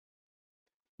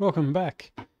Welcome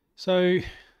back. So,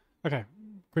 okay,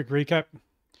 quick recap.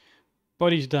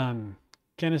 Body's done,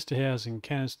 canister housing,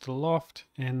 canister loft,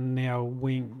 and now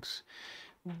wings.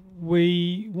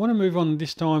 We want to move on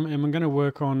this time and we're going to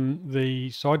work on the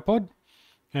side pod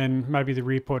and maybe the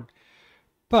rear pod.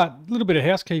 But a little bit of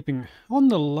housekeeping. On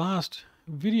the last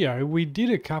video, we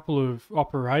did a couple of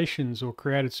operations or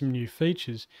created some new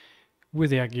features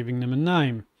without giving them a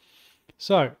name.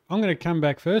 So I'm going to come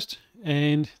back first,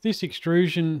 and this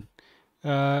extrusion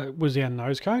was our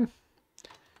nose cone.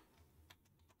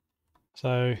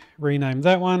 So rename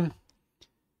that one.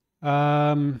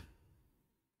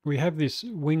 We have this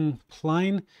wing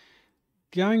plane.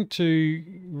 Going to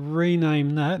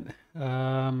rename that.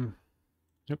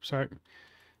 Oops, sorry.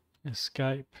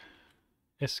 Escape.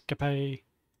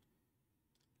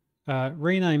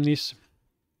 Rename this,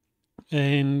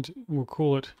 and we'll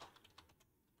call it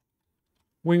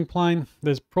wing plane.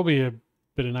 There's probably a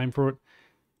better name for it.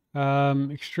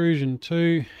 Extrusion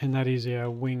 2, and that is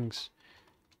our wings.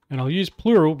 And I'll use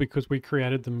plural because we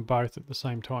created them both at the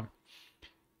same time.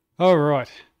 All right.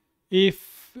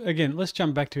 Again, let's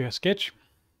jump back to our sketch.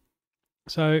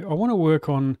 So I want to work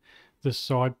on the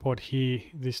side pod here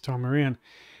this time around.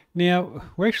 Now,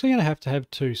 we're actually going to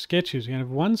have two sketches. We're going to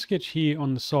have one sketch here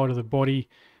on the side of the body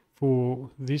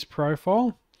for this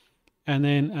profile, and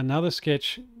then another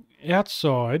sketch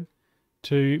outside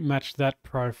to match that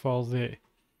profile there.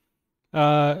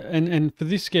 And for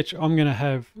this sketch, I'm going to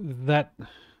have that,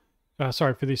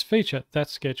 for this feature, that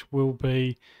sketch will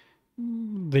be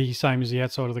the same as the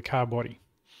outside of the car body.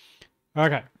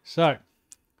 Okay, so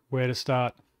where to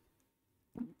start?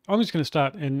 I'm just going to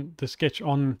start in the sketch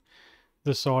on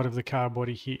the side of the car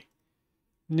body here.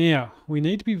 Now, we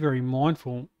need to be very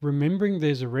mindful, remembering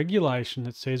there's a regulation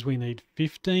that says we need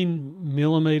 15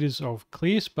 millimeters of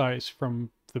clear space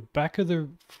from the back of the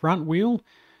front wheel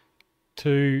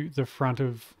to the front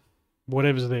of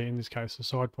whatever's there, in this case, the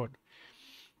side pod.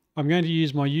 I'm going to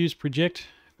use my Use Project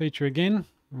feature again.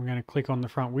 I'm going to click on the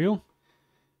front wheel,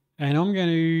 and I'm going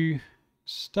to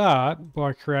start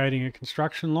by creating a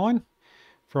construction line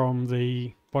from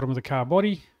the bottom of the car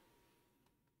body.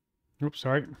 Oops,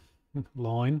 sorry.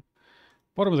 Line.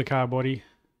 Bottom of the car body.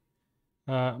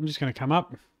 I'm just going to come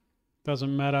up.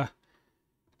 Doesn't matter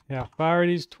how far it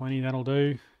is. 20, that'll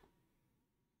do.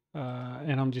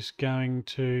 And I'm just going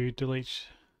to delete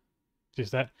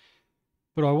just that.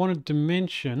 But I want a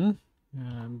dimension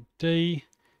D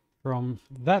from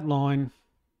that line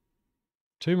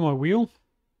to my wheel.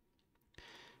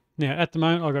 Now, at the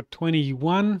moment, I've got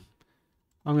 21.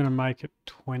 I'm going to make it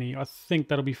 20. I think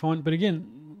that'll be fine. But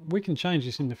again, we can change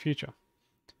this in the future.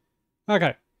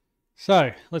 Okay,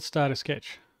 so let's start a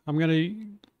sketch. I'm going to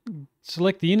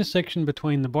select the intersection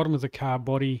between the bottom of the car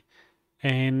body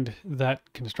and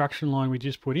that construction line we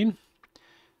just put in.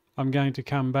 I'm going to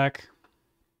come back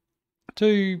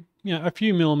to a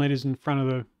few millimeters in front of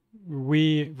the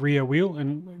rear wheel,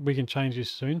 and we can change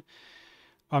this soon.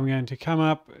 I'm going to come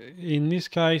up, in this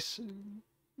case,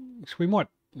 so we might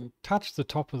touch the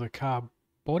top of the car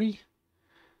body.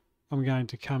 I'm going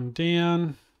to come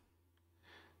down.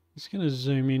 Just going to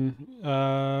zoom in.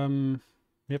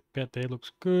 Yep, about there,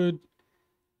 looks good.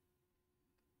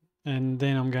 And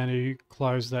then I'm going to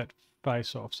close that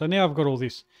face off. So now I've got all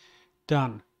this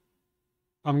done.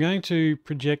 I'm going to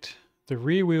project the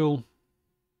rear wheel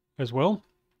as well.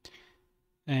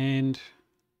 And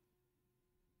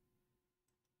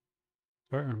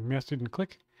sorry, my mouse didn't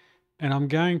click. And I'm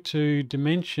going to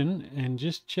dimension and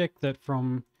just check that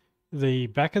from the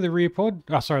back of the rear pod,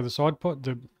 the side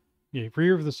pod,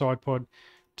 rear of the side pod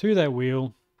to that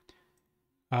wheel.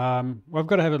 I've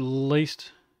got to have at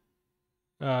least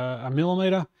a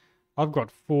millimeter. I've got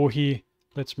 4 here.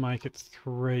 Let's make it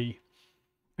 3.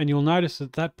 And you'll notice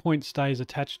that that point stays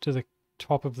attached to the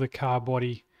top of the car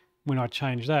body when I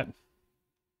change that.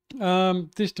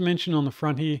 This dimension on the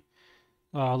front here,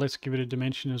 let's give it a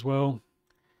dimension as well.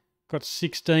 Got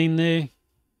 16 there.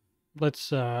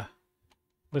 Let's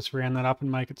round that up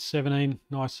and make it 17,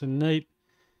 nice and neat.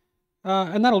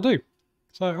 And that'll do.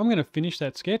 So I'm going to finish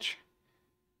that sketch.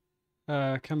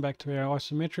 Come back to our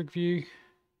isometric view,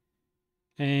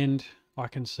 and I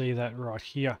can see that right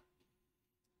here.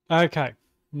 Okay,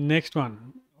 next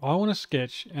one. I want to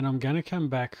sketch, and I'm going to come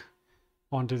back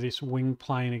onto this wing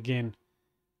plane again.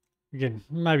 Again,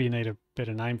 maybe you need a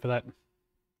better name for that.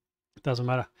 It doesn't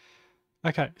matter.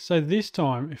 Okay, so this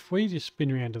time, if we just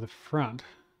spin around to the front,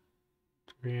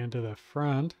 we're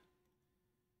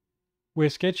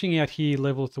sketching out here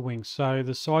level with the wings. So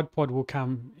the side pod will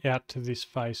come out to this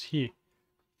face here.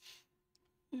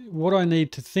 What I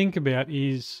need to think about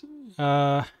is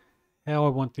how I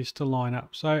want this to line up.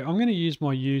 So I'm going to use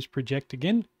my use project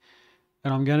again,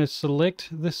 and I'm going to select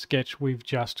the sketch we've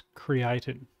just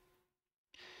created.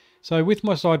 So with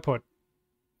my side pod,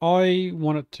 I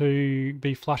want it to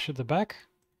be flush at the back,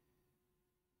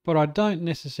 but I don't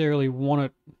necessarily want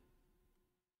it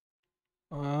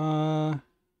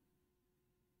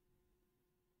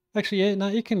actually, yeah, no,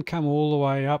 it can come all the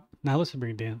way up. No, let's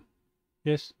bring it down.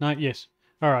 Yes, no, yes.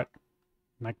 All right,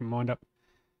 make my mind up.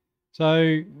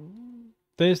 So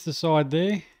there's the side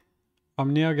there.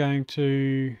 I'm now going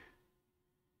to,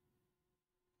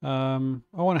 I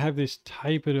want to have this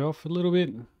tapered off a little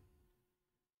bit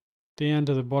down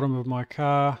to the bottom of my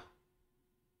car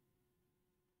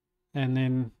and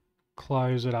then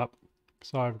close it up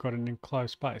so I've got an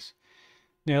enclosed space.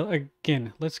 Now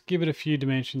again, let's give it a few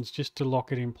dimensions just to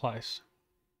lock it in place.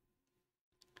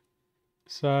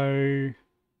 So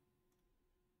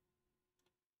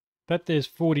that there's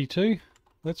 42.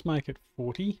 Let's make it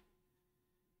 40.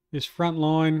 This front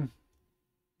line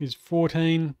is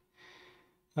 14.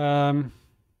 Let's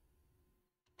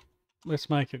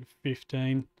make it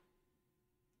 15.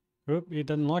 Oop, it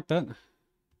doesn't like that.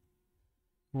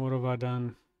 What have I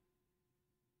done?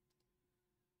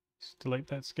 Just delete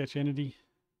that sketch entity.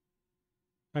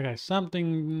 Okay,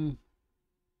 something,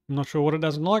 I'm not sure what it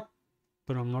doesn't like,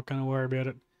 but I'm not going to worry about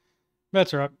it.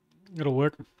 That's all right, it'll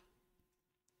work.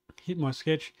 Hit my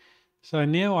sketch. So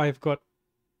now I've got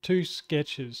two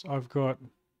sketches. I've got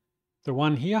the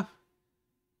one here,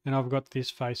 and I've got this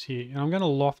face here. And I'm going to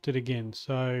loft it again.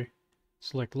 So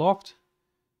select loft.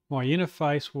 My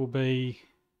interface will be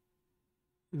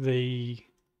the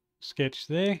sketch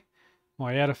there.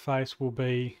 My outer face will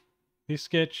be this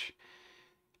sketch.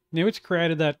 Now it's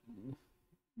created that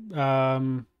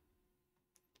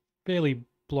fairly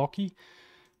blocky.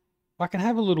 I can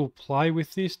have a little play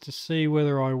with this to see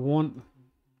whether I want,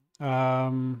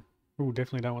 oh,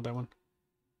 definitely don't want that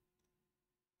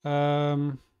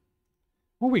one.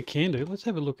 What we can do, let's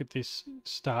have a look at this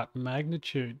start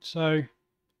magnitude. So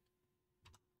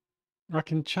I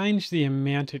can change the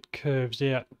amount it curves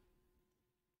out.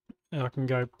 I can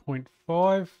go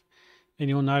 0.5 and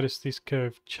you'll notice this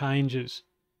curve changes.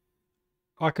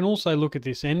 I can also look at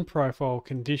this end profile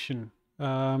condition.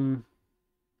 In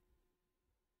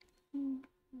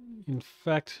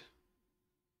fact,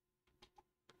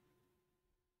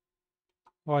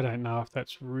 I don't know if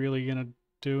that's really going to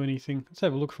do anything. Let's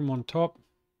have a look from on top.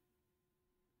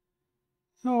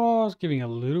 Oh, I was giving a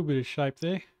little bit of shape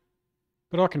there,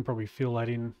 but I can probably fill that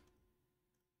in.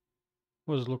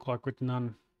 What does it look like with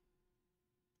none?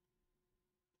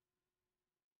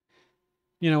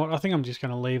 You know what, I think I'm just going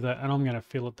to leave that and I'm going to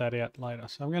fill that out later.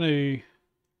 So I'm going to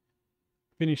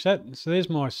finish that. So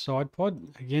there's my side pod.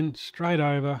 Again, straight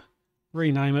over,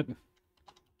 rename it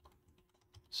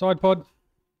side pod.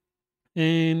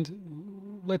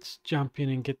 And let's jump in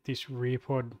and get this rear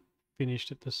pod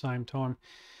finished at the same time.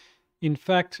 In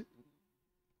fact,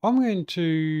 I'm going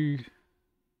to,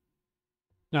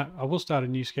 no, I will start a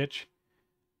new sketch.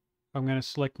 I'm going to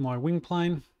select my wing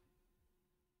plane.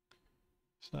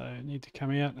 So I need to come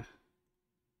out,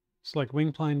 select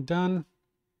wing plane, done.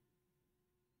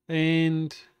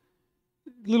 And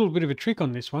a little bit of a trick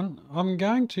on this one. I'm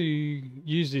going to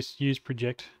use this use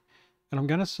project and I'm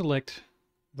going to select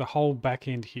the whole back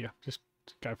end here. Just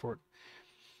go for it.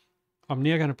 I'm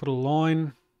now going to put a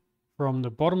line from the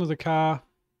bottom of the car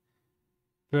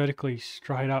vertically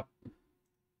straight up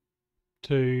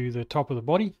to the top of the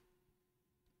body.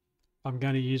 I'm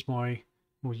going to use my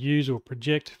use or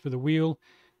project for the wheel,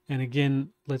 and again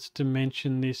let's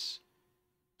dimension this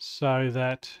so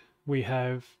that we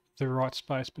have the right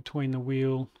space between the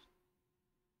wheel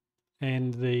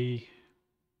and the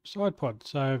side pod.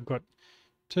 So I've got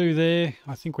 2 there.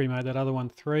 I think we made that other one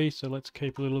 3, so let's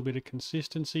keep a little bit of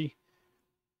consistency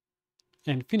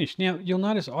and finish. Now you'll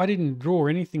notice I didn't draw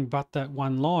anything but that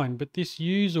one line, but this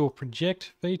use or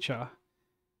project feature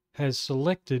has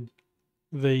selected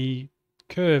the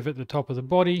curve at the top of the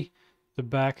body, the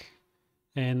back,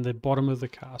 and the bottom of the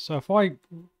car. So if I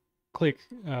click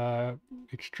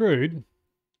extrude,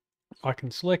 I can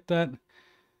select that,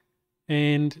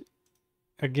 and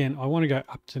again I want to go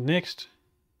up to next,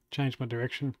 change my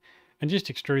direction, and just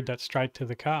extrude that straight to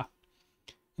the car.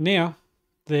 Now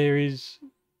there is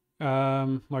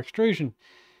my extrusion,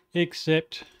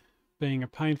 except being a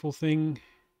painful thing,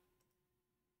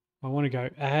 I want to go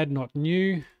add, not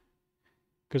new,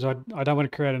 because I don't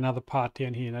want to create another part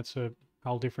down here. That's a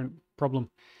whole different problem.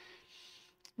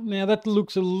 Now that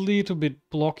looks a little bit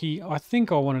blocky. I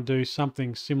think I want to do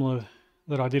something similar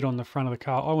that I did on the front of the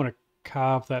car. I want to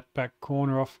carve that back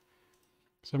corner off.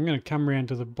 So I'm going to come around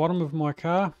to the bottom of my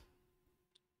car.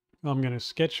 I'm going to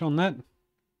sketch on that.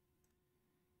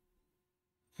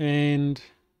 And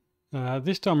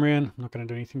this time around, I'm not going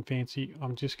to do anything fancy.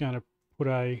 I'm just going to put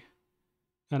an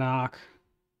arc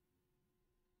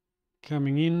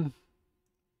coming in.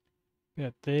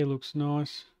 About there, looks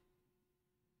nice.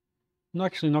 I'm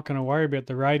actually not going to worry about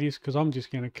the radius because I'm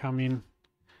just going to come in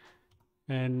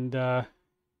and in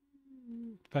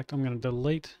fact I'm going to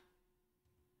delete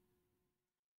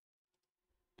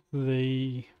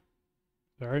the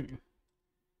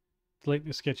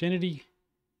sketch entity,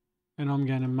 and I'm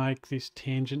going to make this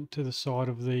tangent to the side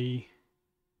of the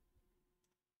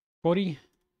body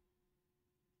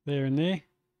there and there.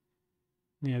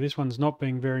 Now this one's not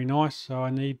being very nice, so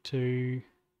I need to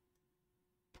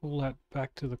pull that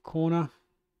back to the corner.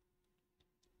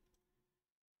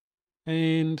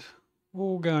 And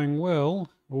all going well.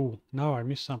 Oh no, I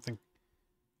missed something.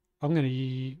 I'm going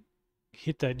to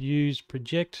hit that use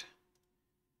project,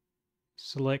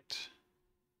 select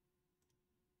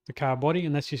the car body,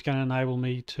 and that's just going to enable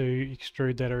me to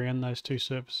extrude that around those two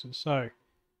surfaces. So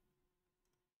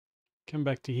come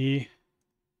back to here,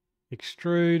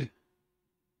 extrude,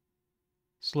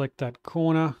 select that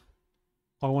corner.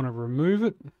 I want to remove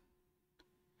it.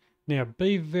 Now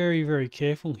be very, very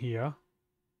careful here.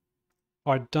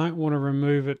 I don't want to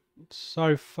remove it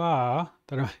so far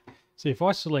that I see if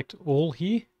I select all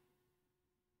here,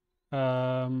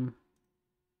 or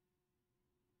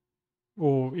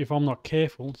if I'm not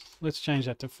careful, let's change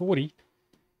that to 40.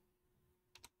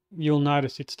 You'll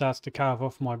notice it starts to carve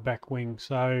off my back wing.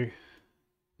 So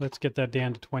let's get that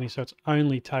down to 20. So it's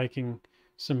only taking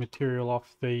some material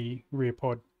off the rear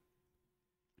pod.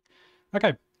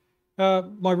 Okay,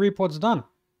 my rear pod's done.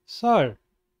 So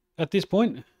at this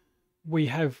point, we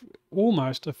have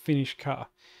almost a finished car.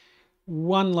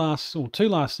 One last or two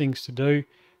last things to do,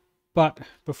 but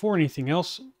before anything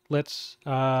else, let's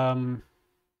on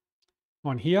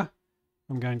here,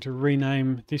 I'm going to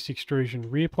rename this extrusion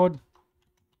rear pod,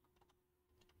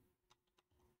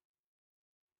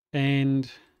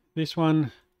 and this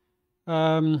one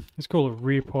let's call it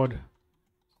rear pod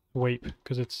sweep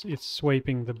because it's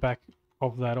sweeping the back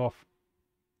of that off.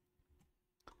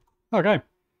 Okay,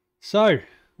 so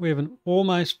we have an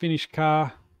almost finished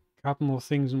car, a couple more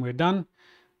things and we're done.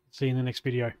 See you in the next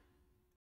video.